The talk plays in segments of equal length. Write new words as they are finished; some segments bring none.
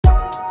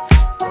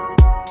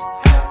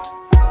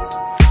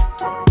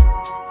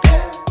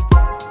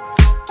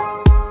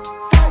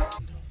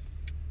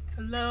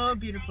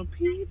beautiful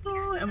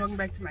people, and welcome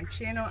back to my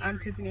channel. I'm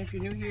Tiffany if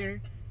you're new here,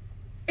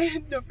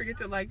 and don't forget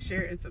to like,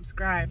 share, and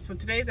subscribe. So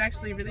today is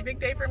actually a really big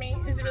day for me.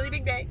 It's a really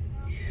big day.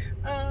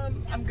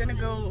 I'm gonna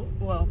go,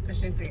 well, I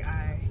shouldn't say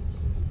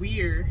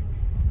we're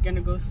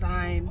gonna go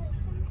sign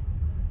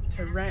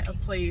to rent a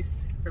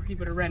place for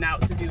people to rent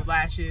out to do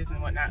lashes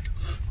and whatnot.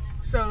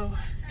 So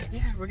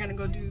yeah, we're gonna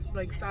go do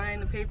like sign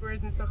the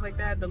papers and stuff like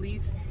that, the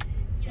lease,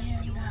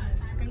 and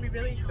it's gonna be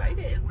really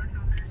excited.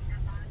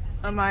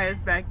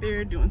 Amaya's back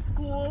there doing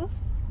school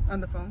on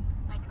the phone.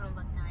 My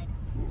Chromebook died.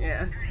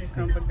 Yeah, her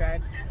Chromebook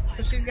died.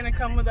 So she's gonna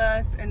come with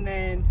us, and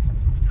then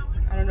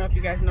I don't know if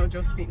you guys know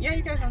Josephine. Yeah,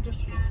 you guys know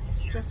Josephine.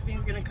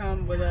 Josephine's gonna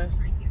come with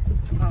us.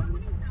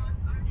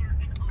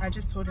 I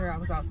just told her I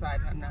was outside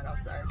and I'm not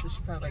outside, so she's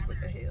probably like,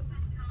 what the hell?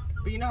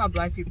 But you know how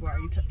black people are.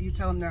 You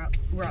tell them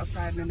we're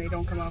outside and then they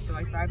don't come out for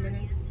like 5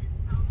 minutes.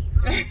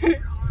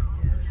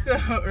 So,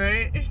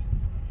 right?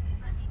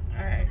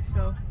 Alright,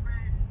 so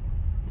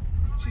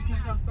she's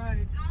not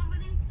outside.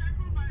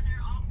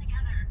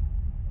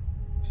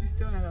 She's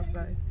still not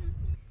outside.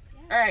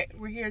 Alright,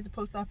 we're here at the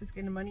post office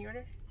getting a money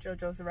order.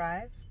 JoJo's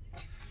arrived.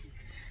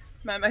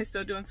 Mama's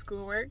still doing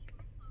schoolwork.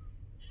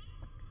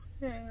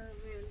 Yeah, man,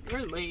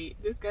 we're late.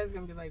 This guy's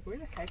gonna be like, where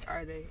the heck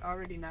are they?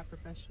 Already not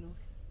professional.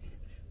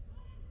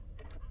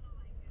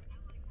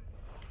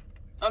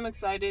 I'm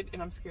excited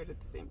and I'm scared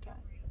at the same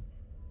time.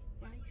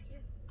 Why are you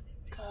scared?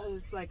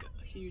 Cause it's like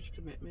a huge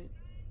commitment,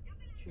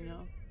 you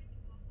know?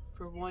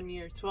 For 1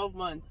 year, 12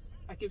 months.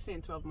 I keep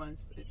saying 12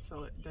 months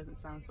so it doesn't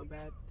sound so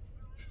bad.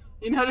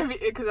 You know what I mean?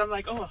 Because I'm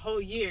like, oh, a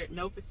whole year.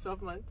 Nope, it's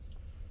 12 months.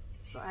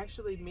 So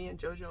actually, me and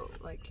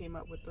JoJo like came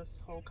up with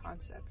this whole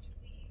concept.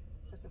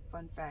 That's a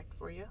fun fact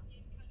for you.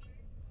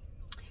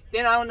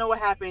 Then I don't know what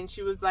happened.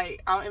 She was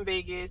like out in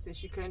Vegas and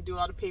she couldn't do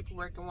all the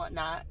paperwork and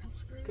whatnot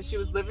because she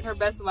was living her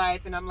best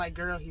life. And I'm like,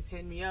 girl, he's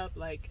hitting me up.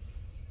 Like,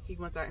 he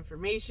wants our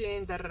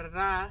information. Da da da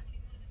da.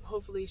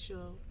 Hopefully,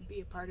 she'll be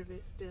a part of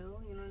it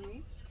still. You know what I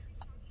mean?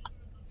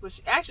 But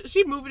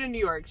she moving to New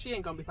York. She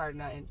ain't gonna be part of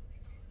nothing.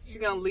 She's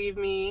gonna leave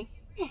me.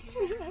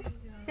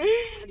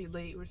 Pretty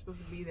late. We're supposed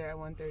to be there at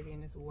 1:30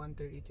 and it's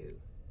 1:32.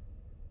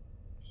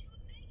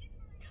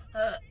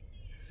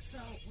 So,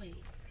 wait.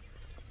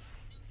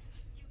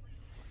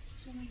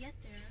 So when we get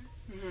there,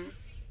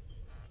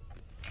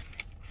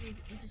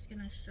 we're just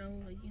gonna show,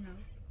 like, you know,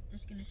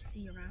 just gonna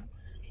see around.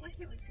 Why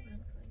can't we see what it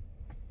looks like?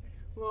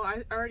 Well,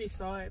 I already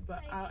saw it,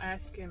 but I'll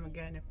ask him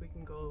again if we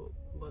can go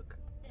look.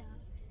 Yeah.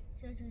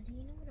 Jojo, do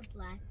you know what a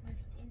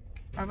blacklist is?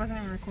 I wasn't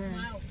even recording.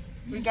 Wow.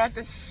 We got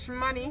the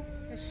shmoney.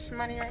 The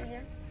shmoney right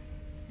here.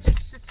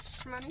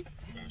 Shmoney.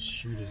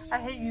 Shooters. I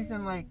hate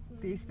using like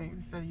these things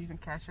instead of using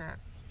CASHAPP.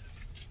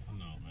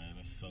 No, man,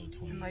 it's so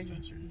 20th Like,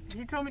 century.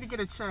 he told me to get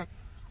a check.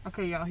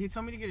 Okay, y'all, he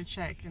told me to get a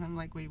check, and I'm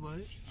like, wait, what?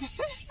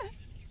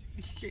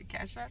 You get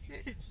CASHAPP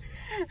it?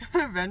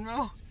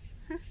 Venmo?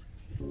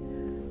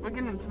 We'll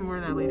get into more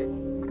of that later.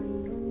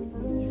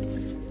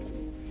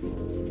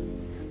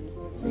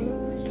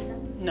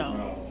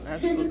 No,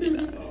 absolutely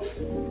not.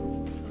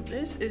 So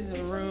this is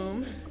a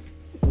room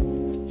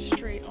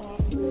straight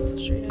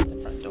at the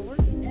front door.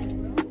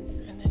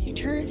 And then you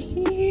turn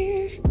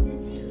here.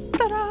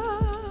 Ta-da!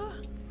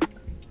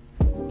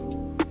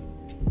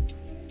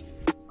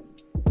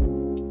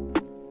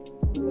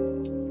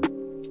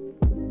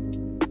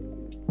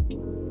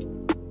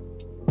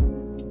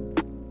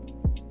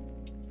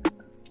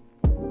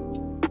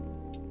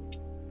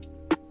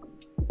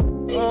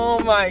 Oh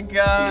my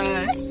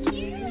gosh.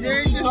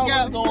 Derek just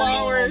got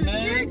flowers.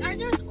 Derek, are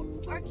those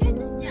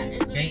orchids? Yeah.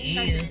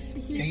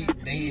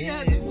 He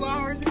got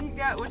flowers and he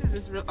got, what is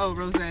this? Oh,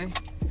 rosé.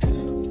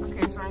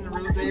 Okay, so I'm the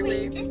rosé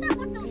wave. Is that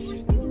what those bush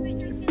people be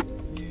drinking?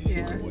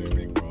 Yeah.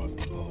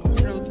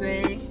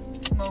 Rosé,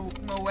 Moet,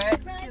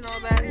 and all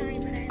that.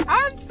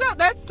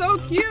 That's so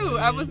cute.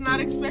 I was not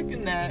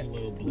expecting that.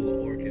 Little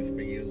blue orchids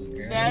for you,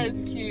 girl.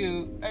 That's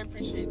cute. I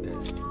appreciate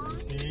that.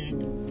 See?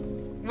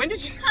 When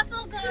did you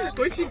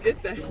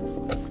get that?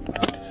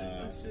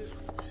 Shit,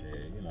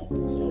 you know, a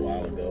little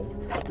while ago.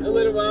 A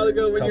little while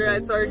ago when you were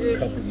at A Target?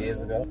 couple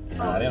years ago.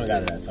 No, they don't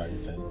got it at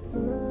Target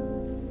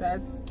then.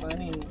 That's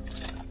funny.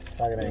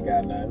 Target ain't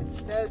got none.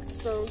 That's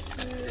so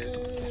cute.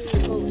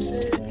 Oh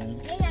shit.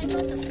 Hey, I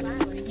got the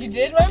flowers. You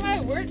did,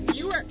 Mama?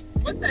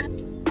 What the?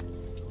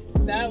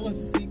 That was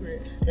the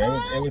secret.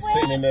 It was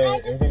sitting in the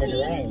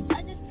garage.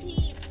 I just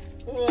peed.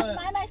 What?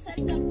 Mama said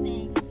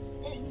something.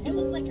 It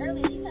was like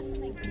earlier. She said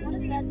something. What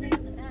is that thing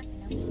in the back?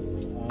 And I was just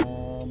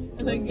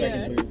Like,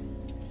 second, please.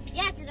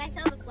 yeah, because I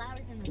saw the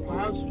flowers in the back.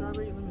 Wild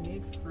strawberry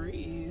lemonade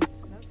freeze.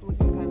 That's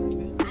looking kind of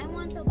good. I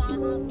want the Baja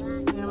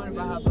Blast. Yeah, I want a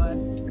Baja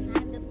Blast. I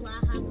have the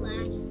Baja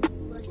Blast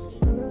slushy.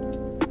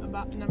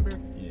 About number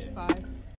 5.